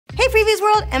Previews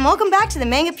World, and welcome back to the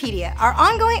Mangapedia, our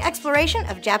ongoing exploration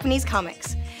of Japanese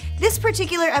comics. This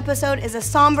particular episode is a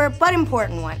somber but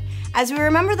important one, as we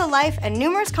remember the life and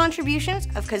numerous contributions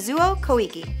of Kazuo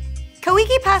Koike.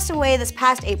 Koike passed away this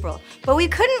past April, but we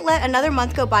couldn't let another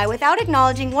month go by without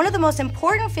acknowledging one of the most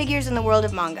important figures in the world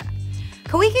of manga.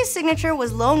 Koike's signature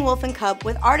was Lone Wolf and Cub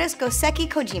with artist Goseki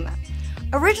Kojima.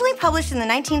 Originally published in the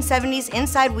 1970s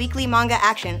inside Weekly Manga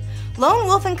Action, Lone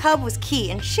Wolf and Cub was key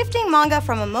in shifting manga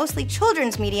from a mostly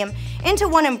children's medium into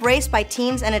one embraced by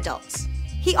teens and adults.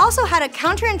 He also had a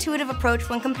counterintuitive approach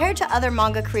when compared to other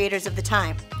manga creators of the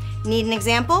time. Need an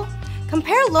example?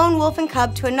 Compare Lone Wolf and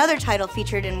Cub to another title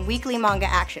featured in Weekly Manga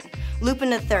Action,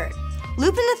 Lupin III.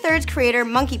 Lupin III's creator,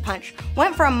 Monkey Punch,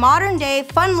 went for a modern-day,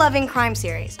 fun-loving crime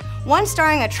series, one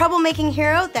starring a troublemaking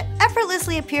hero that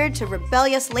effortlessly appeared to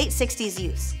rebellious late 60s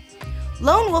youths.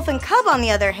 Lone Wolf and Cub, on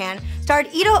the other hand, starred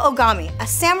Ito Ogami, a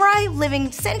samurai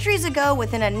living centuries ago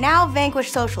within a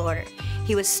now-vanquished social order.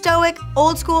 He was stoic,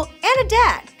 old school, and a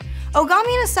dad.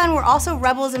 Ogami and his son were also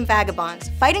rebels and vagabonds,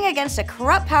 fighting against a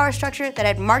corrupt power structure that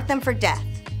had marked them for death.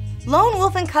 Lone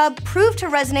Wolf and Cub proved to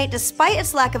resonate despite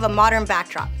its lack of a modern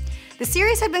backdrop. The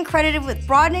series had been credited with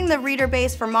broadening the reader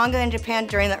base for manga in Japan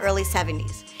during the early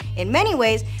 70s, in many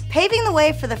ways paving the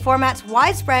way for the format's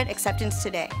widespread acceptance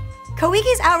today.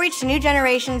 Koike's outreach to new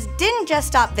generations didn't just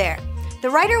stop there. The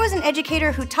writer was an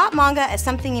educator who taught manga as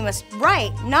something you must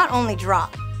write, not only draw.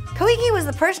 Koike was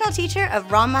the personal teacher of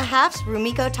Ranma Half's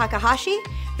Rumiko Takahashi,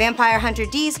 Vampire Hunter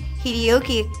D's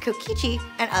Hideyoki Kokichi,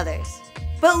 and others.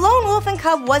 But Lone Wolf and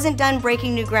Cub wasn't done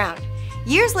breaking new ground.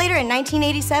 Years later, in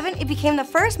 1987, it became the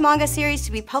first manga series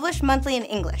to be published monthly in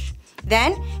English.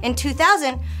 Then, in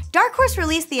 2000, Dark Horse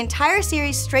released the entire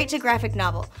series straight to graphic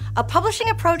novel, a publishing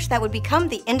approach that would become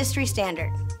the industry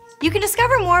standard. You can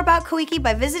discover more about Koike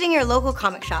by visiting your local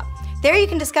comic shop. There you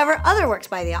can discover other works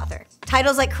by the author,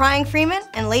 titles like Crying Freeman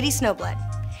and Lady Snowblood.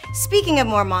 Speaking of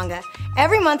more manga,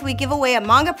 every month we give away a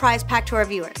manga prize pack to our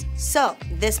viewers. So,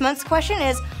 this month's question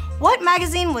is, what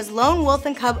magazine was Lone Wolf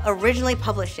and Cub originally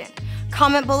published in?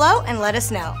 Comment below and let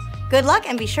us know. Good luck,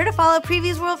 and be sure to follow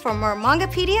Previews World for more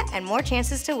Mangapedia and more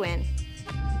chances to win.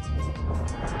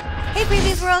 Hey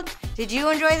Previews World, did you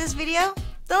enjoy this video?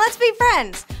 Then let's be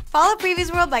friends. Follow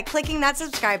Previews World by clicking that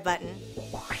subscribe button.